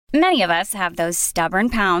Many of us have those stubborn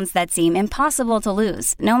pounds that seem impossible to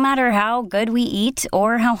lose, no matter how good we eat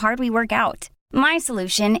or how hard we work out. My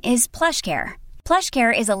solution is PlushCare.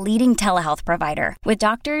 PlushCare is a leading telehealth provider with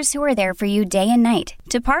doctors who are there for you day and night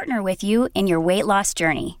to partner with you in your weight loss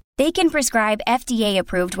journey. They can prescribe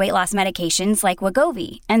FDA-approved weight loss medications like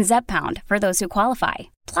Wegovy and Zepbound for those who qualify.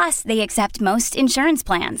 Plus, they accept most insurance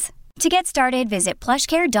plans. To get started, visit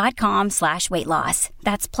plushcare.com/weightloss.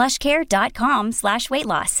 That's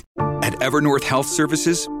plushcare.com/weightloss. At Evernorth Health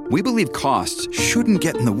Services, we believe costs shouldn't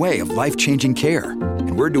get in the way of life-changing care,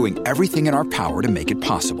 and we're doing everything in our power to make it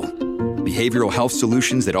possible. Behavioral health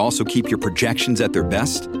solutions that also keep your projections at their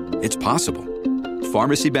best? It's possible.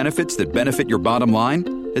 Pharmacy benefits that benefit your bottom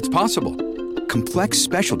line? It's possible. Complex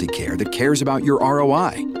specialty care that cares about your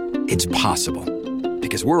ROI? It's possible.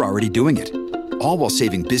 Because we're already doing it. All while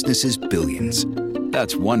saving businesses billions.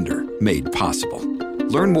 That's Wonder made possible.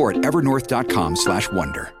 Learn more at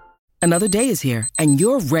evernorth.com/wonder. Another day is here, and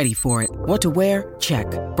you're ready for it. What to wear? Check.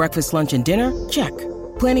 Breakfast, lunch, and dinner? Check.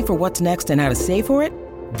 Planning for what's next and how to save for it?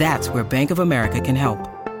 That's where Bank of America can help.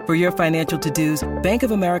 For your financial to-dos, Bank of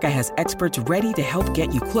America has experts ready to help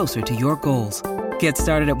get you closer to your goals. Get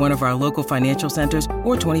started at one of our local financial centers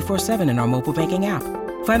or 24/7 in our mobile banking app.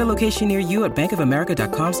 Find a location near you at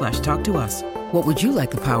bankofamerica.com/talktous. What would you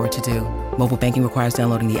like the power to do? Mobile banking requires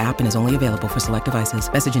downloading the app and is only available for select devices.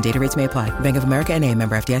 Message and data rates may apply. Bank of America NA,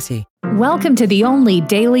 member FDIC. Welcome to the only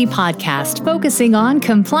daily podcast focusing on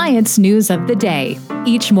compliance news of the day.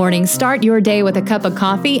 Each morning, start your day with a cup of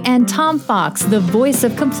coffee and Tom Fox, the voice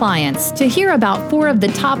of compliance, to hear about 4 of the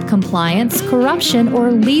top compliance, corruption,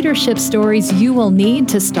 or leadership stories you will need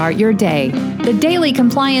to start your day. The Daily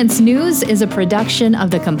Compliance News is a production of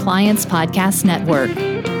the Compliance Podcast Network.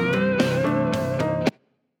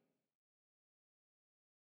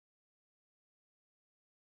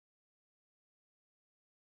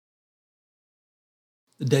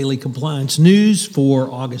 The Daily Compliance News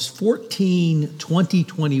for August 14,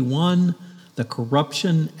 2021, the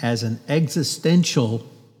Corruption as an Existential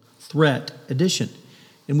Threat edition.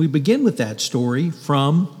 And we begin with that story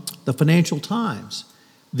from the Financial Times.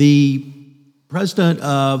 The president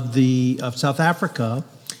of South Africa,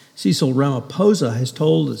 Cyril Ramaphosa, has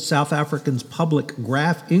told South Africans' public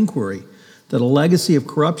graft inquiry that a legacy of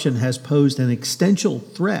corruption has posed an existential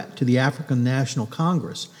threat to the African National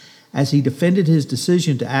Congress, as he defended his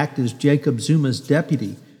decision to act as Jacob Zuma's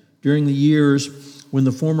deputy during the years when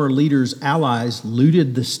the former leader's allies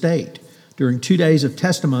looted the state. During 2 days of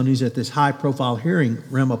testimonies at this high-profile hearing,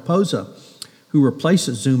 Ramaphosa, who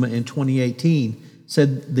replaces Zuma in 2018,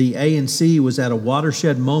 said the ANC was at a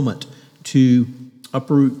watershed moment to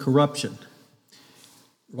uproot corruption.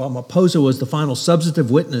 Ramaphosa was the final substantive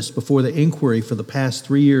witness before the inquiry for the past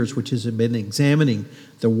 3 years, which has been examining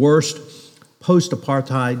the worst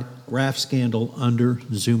post-apartheid graft scandal under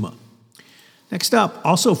Zuma. Next up,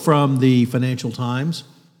 also from the Financial Times,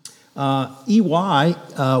 EY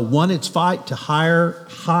won its fight to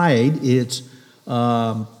hide its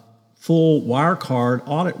full Wirecard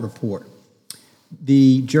audit report.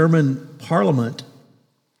 The German parliament,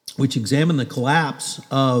 which examined the collapse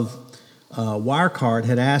of Wirecard,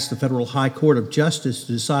 had asked the Federal High Court of Justice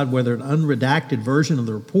to decide whether an unredacted version of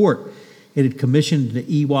the report it had commissioned to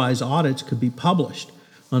EY's audits could be published.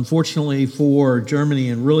 Unfortunately for Germany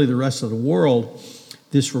and really the rest of the world,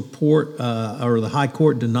 this report, or the High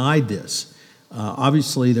Court, denied this.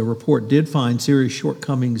 Obviously, the report did find serious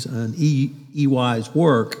shortcomings in EY's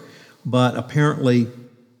work, but apparently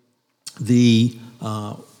the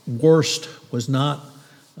worst was not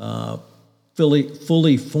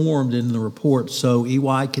fully formed in the report, so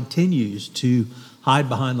EY continues to hide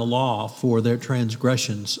behind the law for their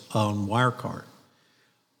transgressions on Wirecard.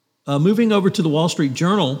 Moving over to the Wall Street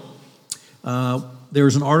Journal,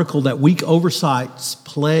 there's an article that weak oversight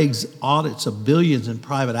plagues audits of billions in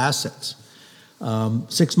private assets.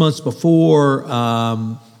 6 months before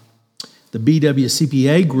the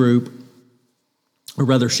BWCPA group, or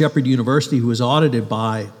rather Shepherd University, who was audited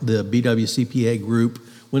by the BWCPA group,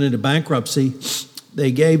 went into bankruptcy,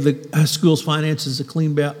 they gave the school's finances a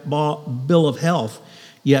clean bill of health,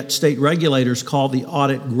 yet state regulators called the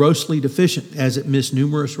audit grossly deficient as it missed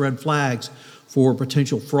numerous red flags for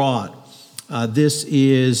potential fraud. This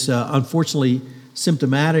is unfortunately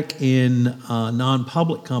symptomatic in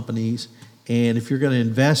non-public companies, and if you're going to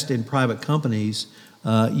invest in private companies,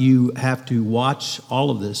 you have to watch all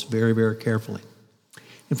of this very, very carefully.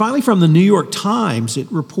 And finally, from the New York Times, it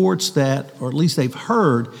reports that, or at least they've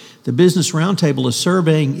heard, the Business Roundtable is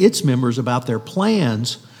surveying its members about their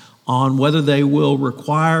plans on whether they will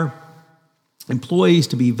require employees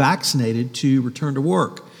to be vaccinated to return to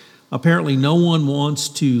work. Apparently, no one wants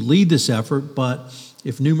to lead this effort, but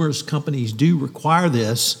if numerous companies do require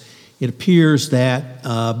this, it appears that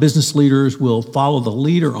business leaders will follow the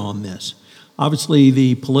leader on this. Obviously,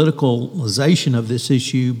 the politicalization of this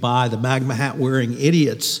issue by the MAGA hat-wearing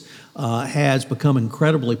idiots has become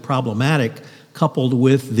incredibly problematic, coupled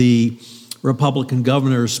with the Republican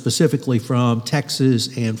governors, specifically from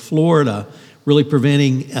Texas and Florida, really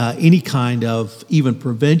preventing any kind of even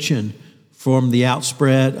prevention from the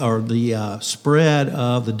outspread or the spread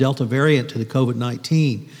of the Delta variant to the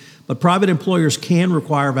COVID-19. But private employers can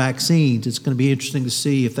require vaccines. It's going to be interesting to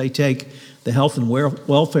see if they take the health and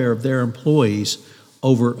welfare of their employees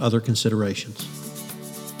over other considerations.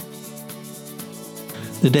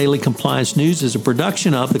 The Daily Compliance News is a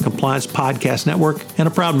production of the Compliance Podcast Network and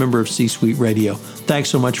a proud member of C-Suite Radio. Thanks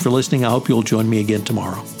so much for listening. I hope you'll join me again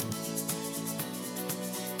tomorrow.